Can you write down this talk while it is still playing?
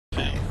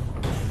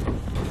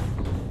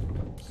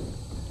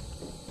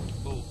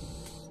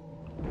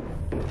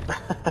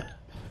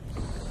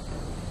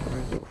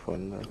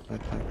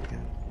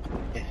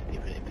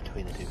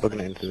Plugging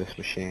it into this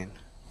machine.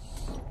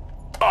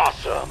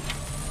 Awesome!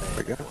 There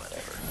we go.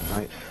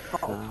 Right,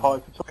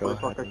 Oh, go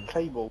it's like ahead a and...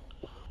 cable.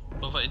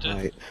 What have I done?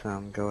 Right,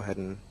 Sam, go ahead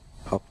and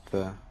pop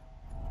the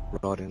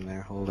rod in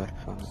there, hold X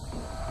on it.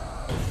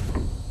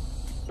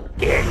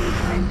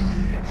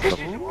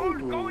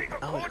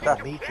 Oh, it's got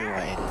a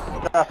meteorite in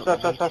it. That's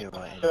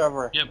get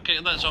over it. Yep,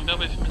 get that zombie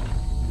away from me.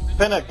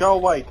 Finner, go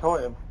away, toy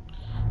him.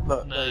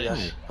 Look, there you go.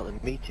 Nice. Got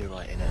a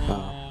meteorite in it.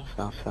 Oh.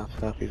 Stop,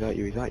 he's at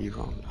you,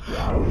 Ron.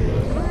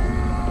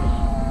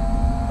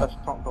 That's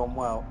not gone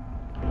well.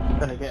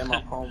 Finner, get him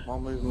up, I'll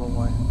move him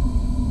away.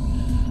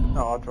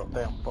 No, I'll drop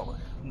down, bollocks.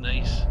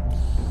 Nice.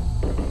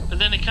 But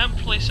then he can't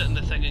place it in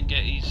the thing and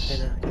get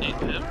his 8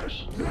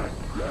 powers.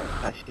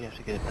 Actually, you have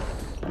to get it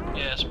back.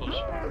 Yeah, I suppose.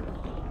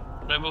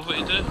 Right, what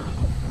do?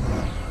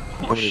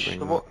 Somebody bring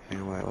So that what- thing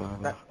away,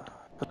 whatever.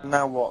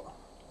 Now what?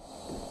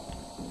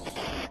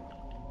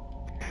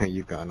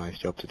 You've got a nice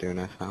job to do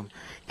now, Sam.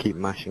 Keep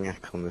mashing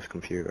X on this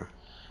computer.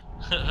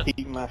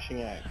 Keep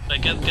mashing X.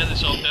 Right, get the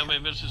zombie away,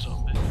 where's the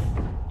zombie?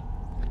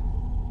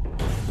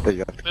 But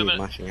you have to Wait a keep minute,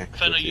 mashing X.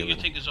 Finner, you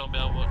take the zombie,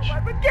 I'll watch.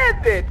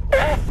 Forget it!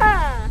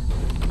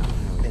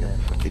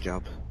 Fucky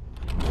job.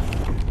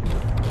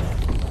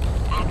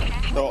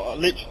 So I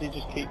literally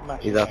just keep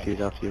mashing He's X.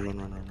 after you,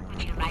 run.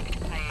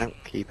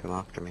 Don't keep him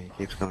after me.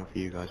 He keeps coming for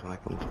you guys when I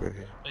come through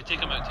here. Right, take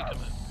him out.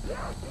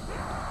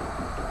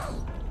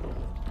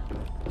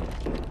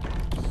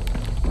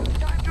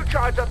 Time to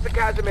charge up the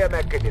Casimir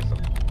mechanism.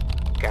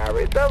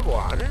 Carry the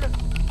one.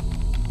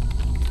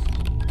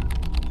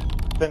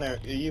 Finner,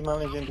 are you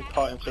managing to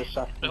cut him so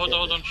Saf Wait,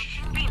 hold on.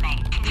 Shh. Relay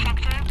to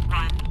sector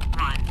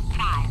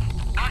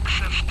 115.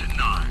 Access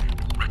denied,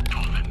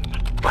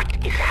 Rectoven.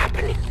 What is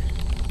happening?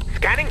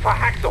 Scanning for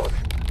hacksaws.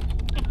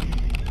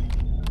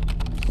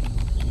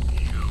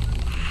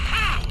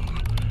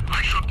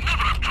 I should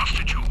never have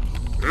trusted you.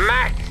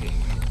 Maxis,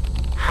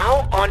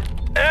 how on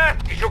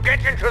earth did you get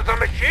into the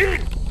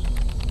machine?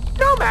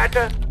 No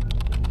matter.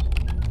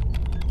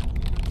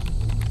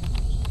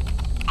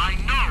 I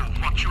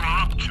know what you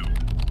are up to,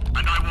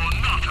 and I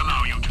will not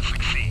allow you to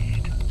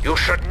succeed. You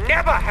should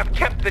never have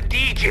kept the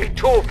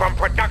DG2 from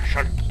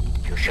production.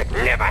 You should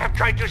never have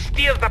tried to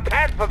steal the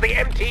pants of the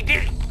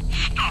MTD.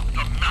 Stop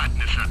the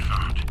madness,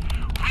 Edward.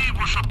 We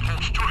were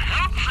supposed to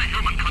help the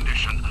human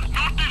condition,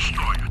 not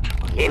destroy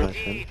it.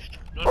 Indeed.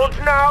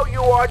 And now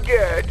you are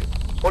dead.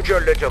 And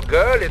your little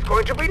girl is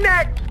going to be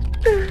next.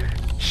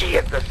 She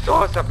is the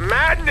source of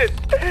madness,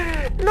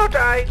 not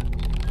I.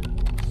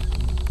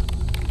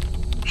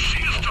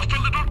 She is just a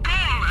little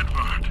girl,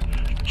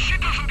 Edward. She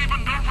doesn't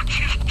even know what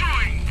she's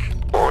doing.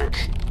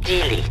 And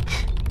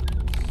delete.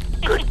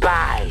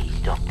 Goodbye,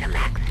 Dr.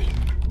 Maxis.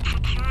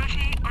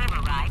 Security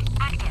override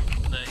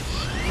active. Nice.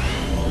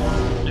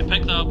 Hey,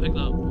 pick that up.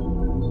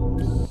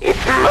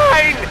 It's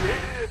mine!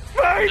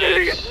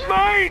 Finally, Nice. it's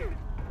mine!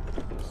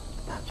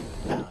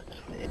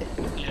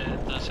 Yeah,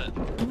 that's it.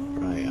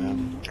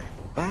 Right,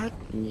 bad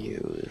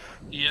news.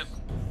 Yep.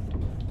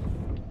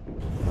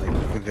 Like,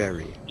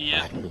 very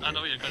Yep, bad news. I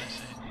know what you're going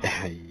to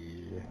say.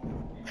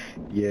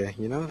 Yeah,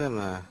 you know them,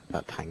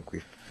 that tank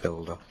we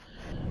filled up?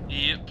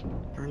 Yep.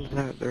 Turns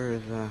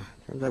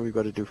out we've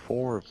got to do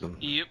 4 of them.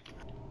 Yep.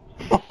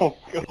 Oh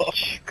god.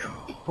 Which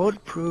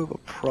could prove a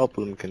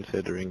problem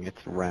considering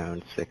it's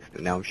round 6.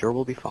 Now I'm sure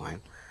we'll be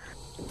fine.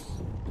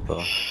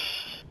 But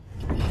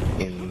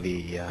in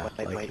the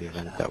likely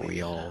event that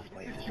we all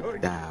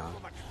down,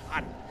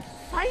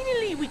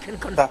 Finally, we can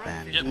confront.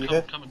 then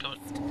Yep,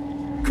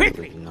 come.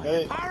 Quickly, it was nice.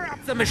 Hey, power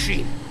up the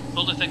machine.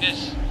 All the thing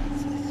is,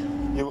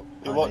 you're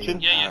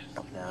watching? yeah.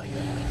 Now you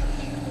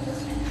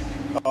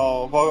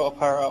Oh, have I got to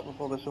power it up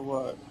before this will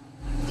work?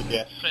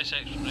 Yes. Press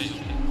X, right,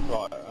 okay.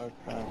 Right,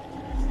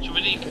 okay. So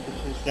we need,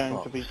 This is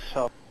going to be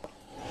tough.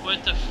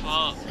 what the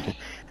fuck?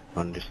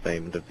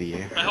 Understatement of the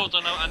year. Right, hold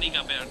on, I need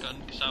a better gun,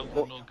 because I've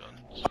got no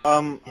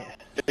guns. Yeah.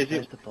 Is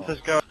Where's it, the box?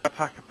 let's go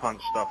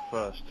pack-a-punch stuff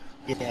first.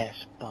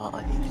 Yes, but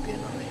I need to be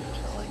alive,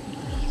 so I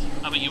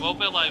can... I mean, you will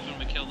be alive when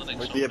we kill the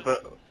next Yeah, zombie.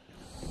 but...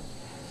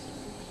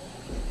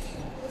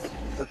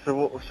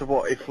 So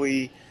what, if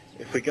we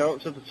go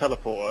up to the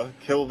teleporter,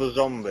 kill the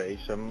zombie,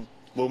 so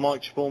will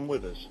Mike spawn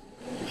with us?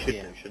 He should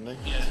Yeah. do, shouldn't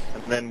he? Yeah.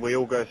 And then we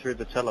all go through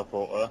the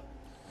teleporter.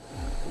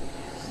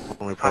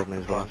 Only problem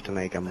is we'll have to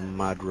make a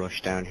mad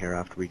rush down here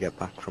after we get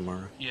back from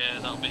our... Yeah,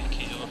 that'll be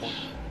chaos.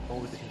 Or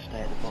we can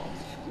stay at the bottom.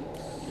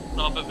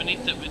 No, but we need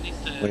What do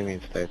you the,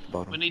 mean stay at the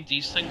bottom? we need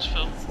these things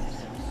filled.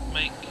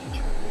 Mike.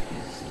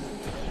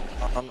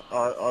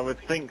 I would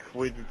think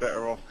we'd be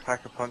better off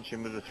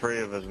pack-a-punching with the 3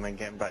 of us and then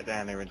getting back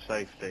down here in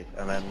safety.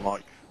 And then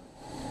Mike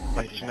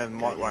won't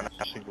have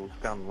a single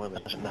gun with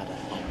it. Doesn't matter.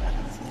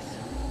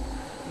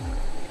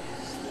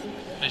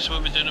 Right, so what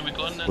are we doing? Are we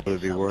going then?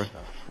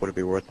 Would it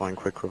be worth buying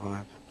quick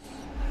revive?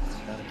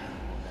 Go down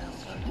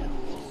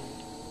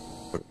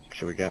now,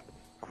 Should we get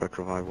quick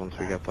revive once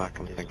we get back?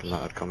 I'm thinking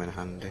that'd come in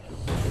handy.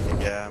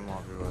 Yeah,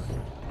 might be worth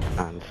it.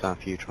 And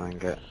Saf, you try and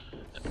get...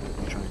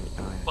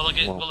 Will I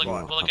get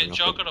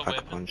Jugger or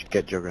weapon? Punch.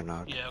 Get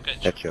Juggernaut. Yeah, I'll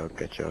get Get Jug,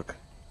 get Jug.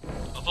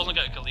 I've only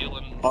got a Galil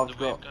and I've the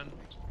got- wave gun.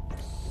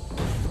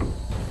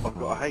 I've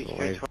got a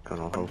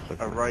HK-20,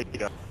 a ray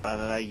gun,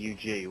 and an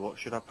AUG. What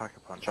should I pack a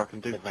punch? I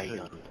can do The ray two.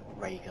 gun.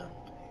 Ray gun.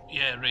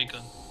 Yeah, ray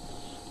gun.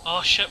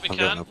 Oh shit, we I've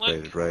got an can't, look.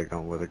 upgraded ray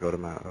gun with a good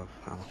amount of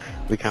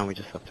ammo. We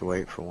just have to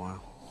wait for a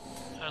while.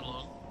 How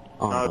long?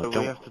 Oh No, no, we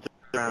don't. have to do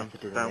round,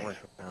 don't we?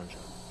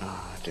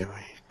 Ah, do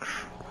we?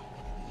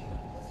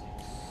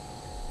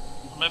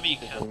 Maybe you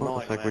can. Well,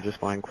 looks like we're just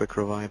buying quick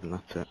revive and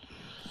that's it.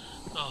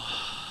 Oh.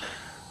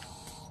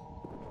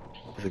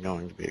 This is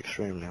going to be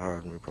extremely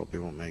hard and we probably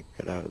won't make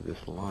it out of this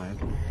alive.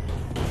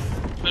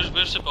 Where's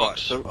the Right,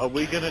 box? so are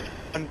we going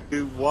to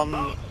do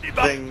one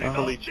thing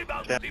fully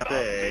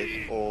downstairs,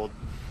 or...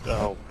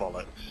 Oh,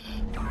 bollocks.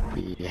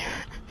 Yeah.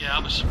 Yeah, I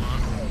was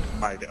smart.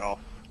 Made it off.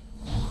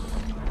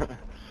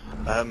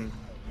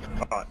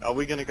 Right, are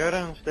we going to go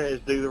downstairs,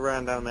 do the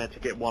round down there to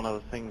get one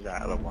of the things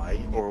out of the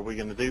way, or are we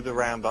going to do the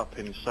round up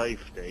in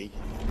safety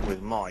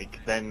with Mike,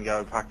 then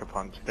go pack a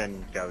punch,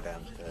 then go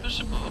downstairs? Where's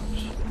the box?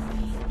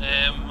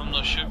 I'm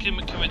not sure. Can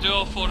we do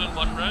all 4 in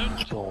one round?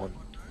 Spawn.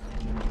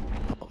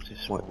 Boxes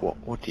spawn.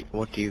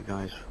 What do you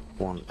guys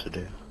want to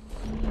do?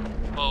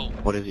 Well,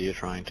 What is it you're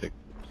trying to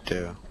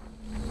do?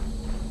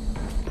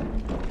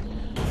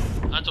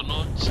 I don't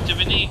know. Do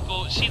we need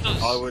go see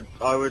those?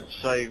 I would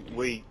say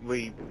we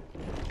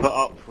put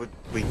up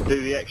we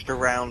do the extra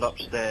round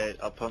upstairs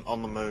up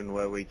on the moon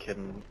where we got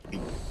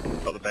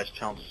the best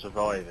chance of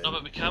surviving. No,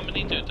 but we can't. We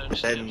need to do it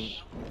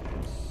downstairs.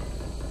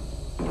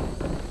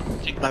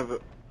 No,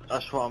 but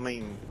that's what I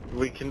mean.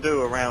 We can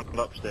do a round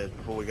upstairs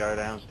before we go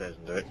downstairs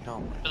and do it,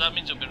 can't we? But that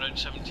means it'll be round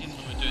 17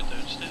 when we do it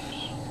downstairs.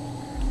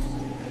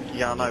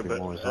 Yeah, I know, Maybe but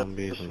more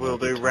zombies and we'll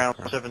maybe do round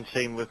tougher.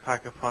 17 with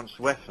pack-a-punch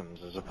weapons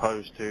as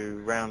opposed to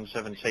round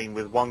 17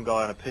 with one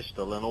guy and a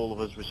pistol and all of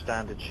us with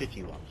standard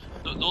shitty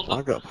ones.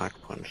 I've got a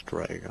pack punched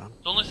ray gun.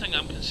 The only thing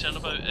I'm concerned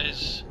about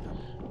is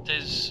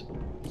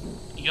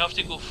you have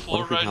to go 4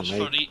 What if we rounds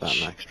can't for make that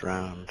each. next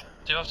round?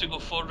 Do you have to go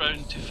 4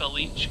 rounds to fill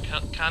each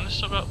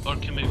canister up, or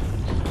can we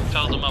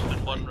fill them up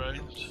in 1 round?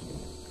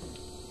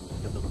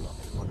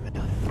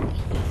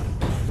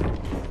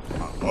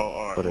 Oh,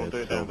 alright, But we'll do it'll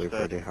it still be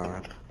downstairs. pretty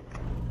hard.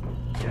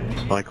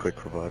 Buy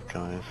quick revive,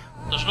 guys.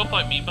 There's no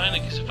point me buying it,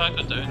 because if I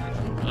go down,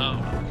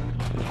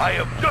 I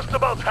have just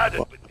about had it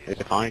Well, with you.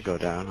 if I go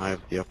down, I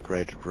have the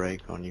upgraded ray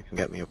gun. You can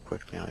get me up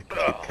quickly. I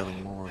can keep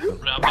killing more of them.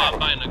 right, I'm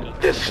buying a gun.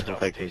 This It'll stuff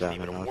take them tastes down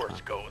in even no worse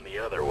time. going the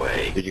other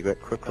way. Did you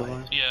get quick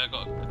revive? Yeah, I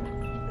got it.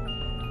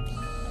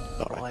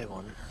 What Alright. I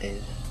want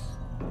is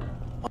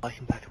I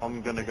can pack a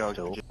I'm gonna go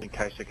pistol just in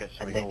case I get and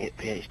something then more. get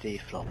PhD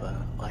flopper.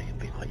 I can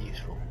be quite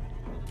useful.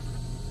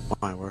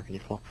 Why? Where can you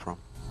flop from?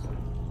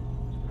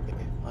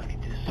 I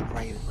can just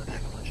spray with my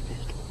pack a punch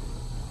pistol.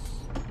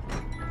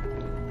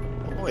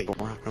 Oi. But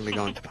we're not going to be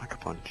going to pack a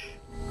punch.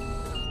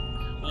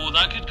 Oh,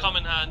 that could come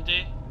in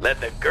handy. Let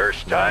the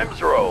Gersh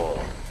times roll.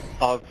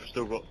 I've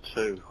still got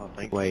 2, I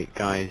think. Wait,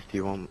 guys, do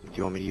you want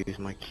me to use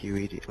my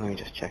QED? Let me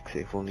just check, see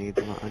if we'll need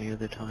them at any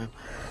other time.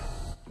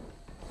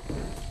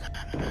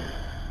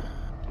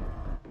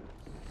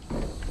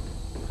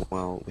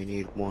 Well, we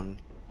need 1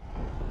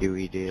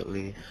 QED at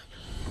least.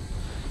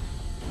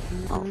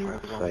 I'll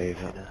save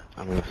it.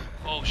 I'm gonna...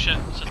 Oh shit,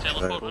 it's a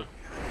teleporter.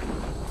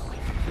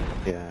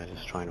 Yeah,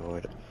 just trying to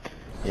avoid it.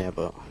 Yeah,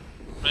 but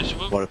Right, so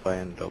what if I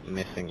end up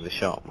missing the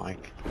shot,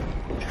 Mike?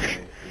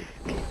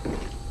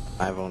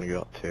 I've only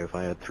got 2. If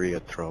I had 3,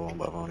 I'd throw 1,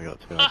 but I've only got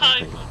 2. I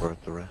don't think it's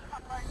worth the risk.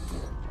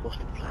 What's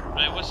the plan?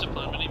 Right, what's the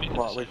plan? We need to make a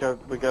Right, decision.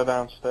 we go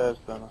downstairs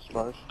then, I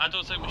suppose. I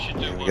don't think we should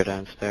do We one. go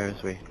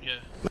downstairs, we Yeah,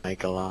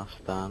 make a last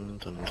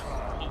stand, and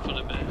hope for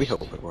the best. we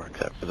hope it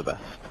works out for the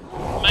best.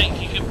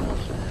 Mike,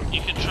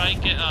 you can try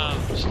and get a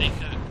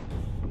stakeout.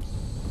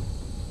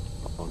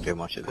 Won't do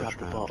much at this Grab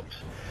the round. box.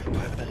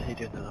 Where are they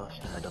doing the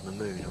last stand? On the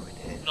moon or in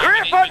here? No,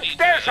 we need to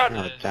do it Station!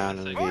 No, down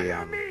in thing. the,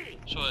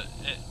 So it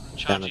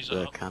down at charges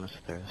the up.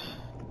 canisters.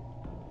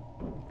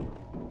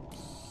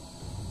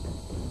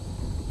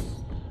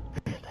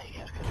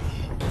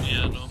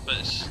 Yeah, no, but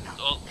it's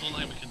the only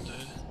thing we can do.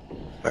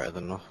 Better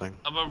than nothing.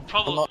 And we're I'm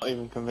probably, not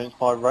even convinced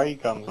my ray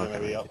gun's going to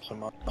Okay. be up so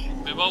much.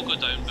 we will go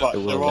down, Right, but It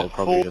will, there it'll are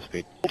probably 4 just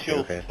be 2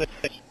 kill hits.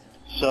 things.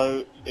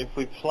 So if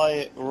we play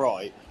it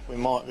right, we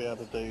might be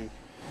able to do...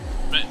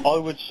 right, I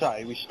would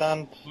say we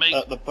stand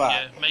at the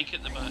back yeah, make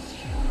it the back.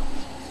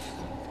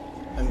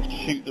 and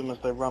shoot them as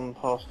they run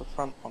past the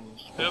front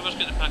ones. Whoever's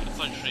got the pack of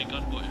punch ray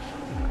gun, go in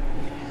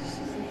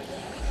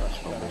That's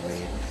probably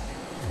me.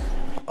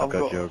 I've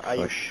got jokes, so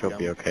I should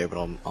be okay, but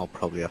I'll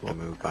probably have to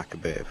move back a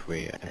bit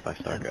if I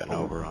start getting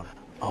overrun.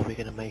 Are we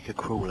going to make a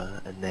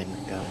crawler and then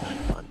go and pack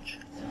a punch?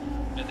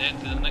 at the end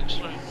of the next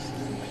round.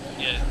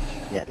 Yeah,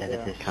 Yeah, then Yeah.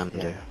 it is. Can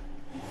do.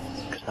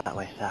 Because that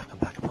way Staff can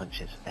pack a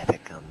punches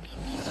epic guns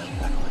and Sam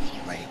pack a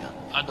punches ray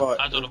guns. I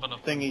don't have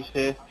enough. Thingy's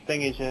here.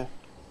 Thingy's here.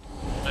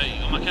 Right,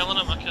 am I killing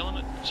it? Am I killing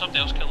it? Somebody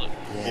else kill it.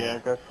 Yeah,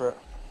 go for it.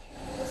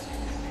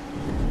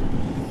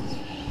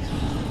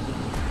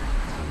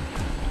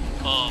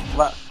 Oh, for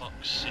That-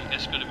 fuck's sake,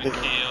 it's gonna be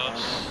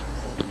chaos.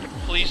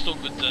 Please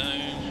don't go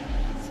down.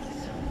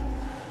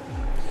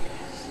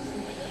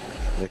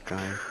 The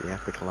guys, the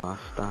epic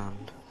last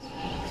stand.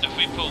 If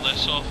we pull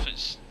this off,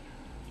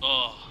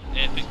 Oh,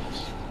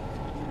 epicness.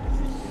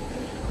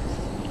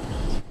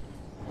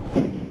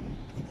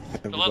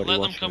 Everybody let them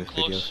watching come this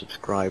video, close.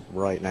 subscribe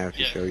right now to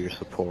Yeah. show your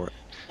support.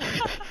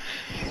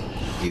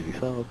 Easy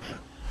subs.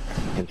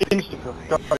 Insta-